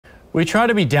We try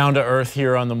to be down to earth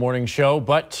here on the morning show,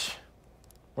 but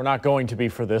we're not going to be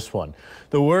for this one.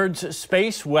 The words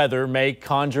space weather may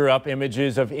conjure up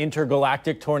images of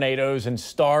intergalactic tornadoes and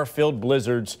star-filled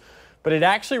blizzards, but it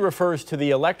actually refers to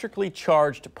the electrically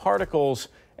charged particles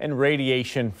and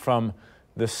radiation from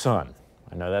the sun.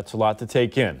 I know that's a lot to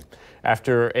take in.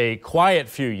 After a quiet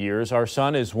few years, our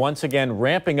sun is once again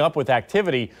ramping up with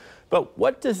activity. But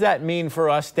what does that mean for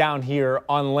us down here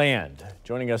on land?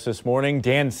 Joining us this morning,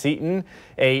 Dan Seaton,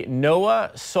 a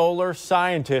NOAA Solar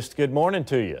Scientist. Good morning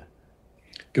to you.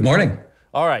 Good morning.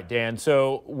 All right, Dan.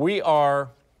 So we are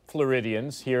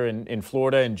Floridians here in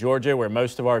Florida and Georgia, where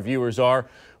most of our viewers are.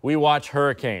 We watch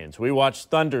hurricanes. We watch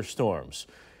thunderstorms.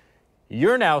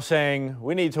 You're now saying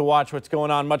we need to watch what's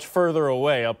going on much further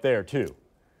away up there, too.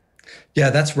 Yeah,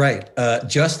 that's right.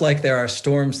 Just like there are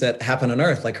storms that happen on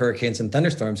Earth, like hurricanes and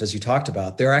thunderstorms, as you talked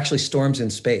about, there are actually storms in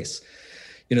space.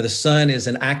 You know, the sun is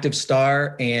an active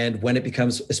star, and when it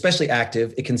becomes especially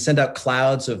active, it can send out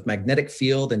clouds of magnetic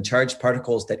field and charged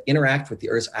particles that interact with the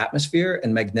Earth's atmosphere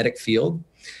and magnetic field,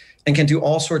 and can do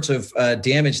all sorts of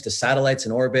damage to satellites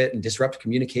in orbit and disrupt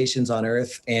communications on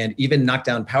Earth and even knock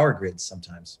down power grids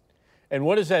sometimes. And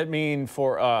what does that mean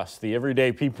for us, the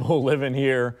everyday people living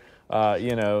here,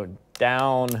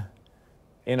 down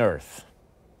in Earth?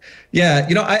 Yeah,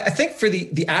 I think for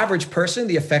the average person,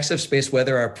 the effects of space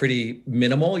weather are pretty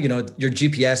minimal. You know, your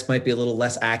GPS might be a little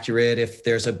less accurate if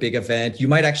there's a big event. You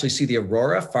might actually see the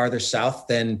aurora farther south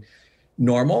than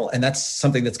normal, and that's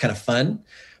something that's kind of fun.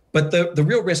 But the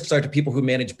real risks are to people who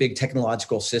manage big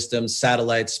technological systems,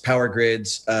 satellites, power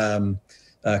grids,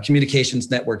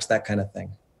 communications networks, that kind of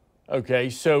thing. Okay,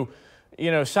 so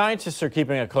scientists are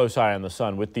keeping a close eye on the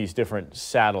sun with these different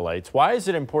satellites. Why is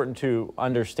it important to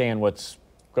understand what's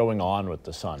going on with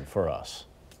the sun for us?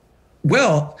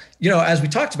 Well, as we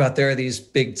talked about, there are these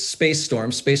big space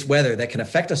storms, space weather that can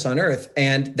affect us on Earth,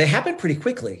 and they happen pretty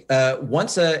quickly.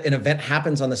 Once an event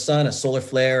happens on the sun, a solar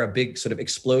flare, a big sort of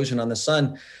explosion on the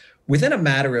sun, within a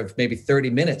matter of maybe 30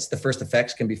 minutes, the first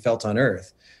effects can be felt on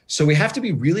Earth. So we have to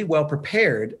be really well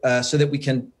prepared so that we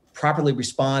can properly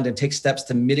respond and take steps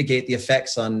to mitigate the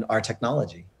effects on our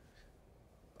technology.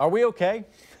 Are we okay?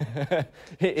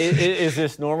 Is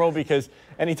this normal? Because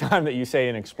anytime that you say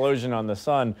an explosion on the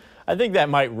sun, I think that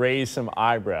might raise some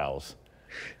eyebrows.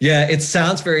 Yeah, it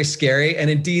sounds very scary. And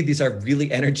indeed, these are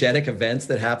really energetic events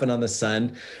that happen on the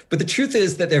sun. But the truth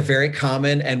is that they're very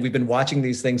common, and we've been watching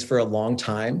these things for a long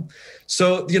time.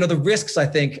 So, the risks, I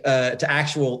think, to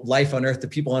actual life on Earth, to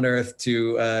people on Earth,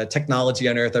 to technology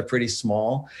on Earth are pretty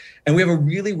small. And we have a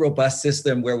really robust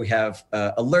system where we have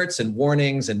alerts and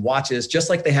warnings and watches, just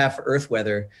like they have for Earth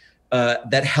weather,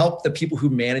 that help the people who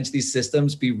manage these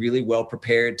systems be really well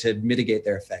prepared to mitigate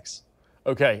their effects.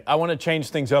 Okay, I want to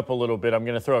change things up a little bit. I'm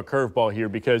going to throw a curveball here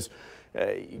because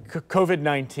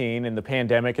COVID-19 and the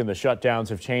pandemic and the shutdowns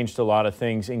have changed a lot of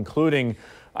things, including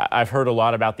I've heard a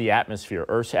lot about the atmosphere.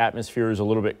 Earth's atmosphere is a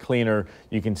little bit cleaner.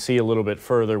 You can see a little bit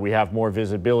further. We have more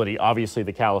visibility. Obviously,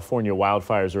 the California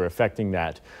wildfires are affecting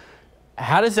that.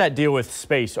 How does that deal with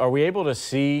space? Are we able to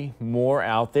see more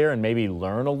out there and maybe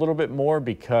learn a little bit more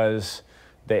because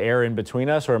the air in between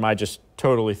us, or am I just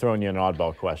totally throwing you an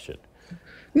oddball question?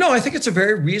 No, I think it's a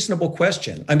very reasonable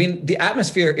question. I mean, the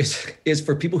atmosphere is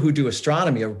for people who do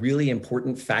astronomy, a really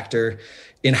important factor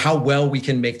in how well we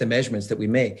can make the measurements that we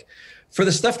make. For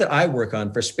the stuff that I work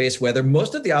on for space weather,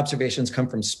 most of the observations come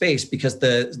from space because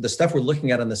the stuff we're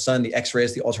looking at on the sun, the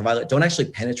X-rays, the ultraviolet, don't actually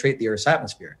penetrate the Earth's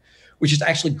atmosphere, which is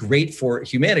actually great for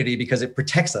humanity because it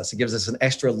protects us. It gives us an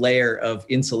extra layer of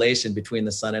insulation between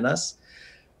the sun and us.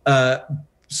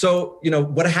 So,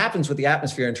 what happens with the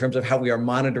atmosphere in terms of how we are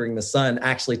monitoring the sun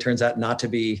actually turns out not to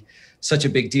be such a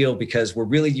big deal because we're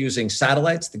really using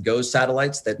satellites, the GOES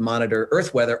satellites that monitor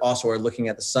Earth weather also are looking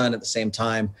at the sun at the same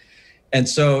time. And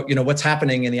so, what's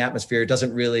happening in the atmosphere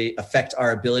doesn't really affect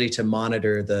our ability to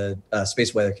monitor the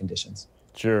space weather conditions.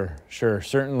 Sure.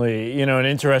 Certainly, an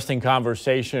interesting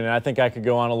conversation. And I think I could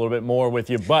go on a little bit more with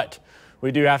you, but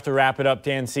we do have to wrap it up,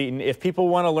 Dan Seaton. If people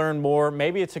want to learn more,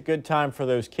 maybe it's a good time for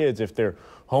those kids. If they're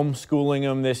homeschooling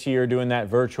them this year, doing that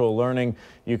virtual learning,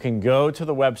 you can go to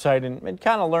the website and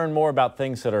kind of learn more about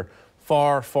things that are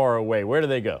far, far away. Where do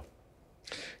they go?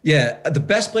 Yeah, the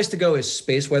best place to go is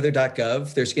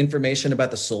spaceweather.gov. There's information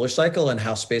about the solar cycle and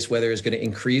how space weather is going to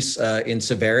increase in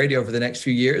severity over the next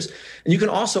few years. And you can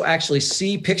also actually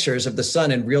see pictures of the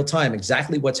sun in real time,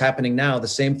 exactly what's happening now, the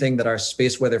same thing that our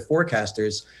space weather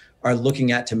forecasters are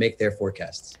looking at to make their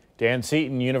forecasts. Dan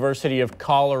Seaton, University of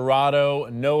Colorado,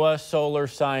 NOAA Solar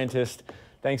Scientist.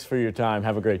 Thanks for your time.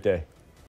 Have a great day.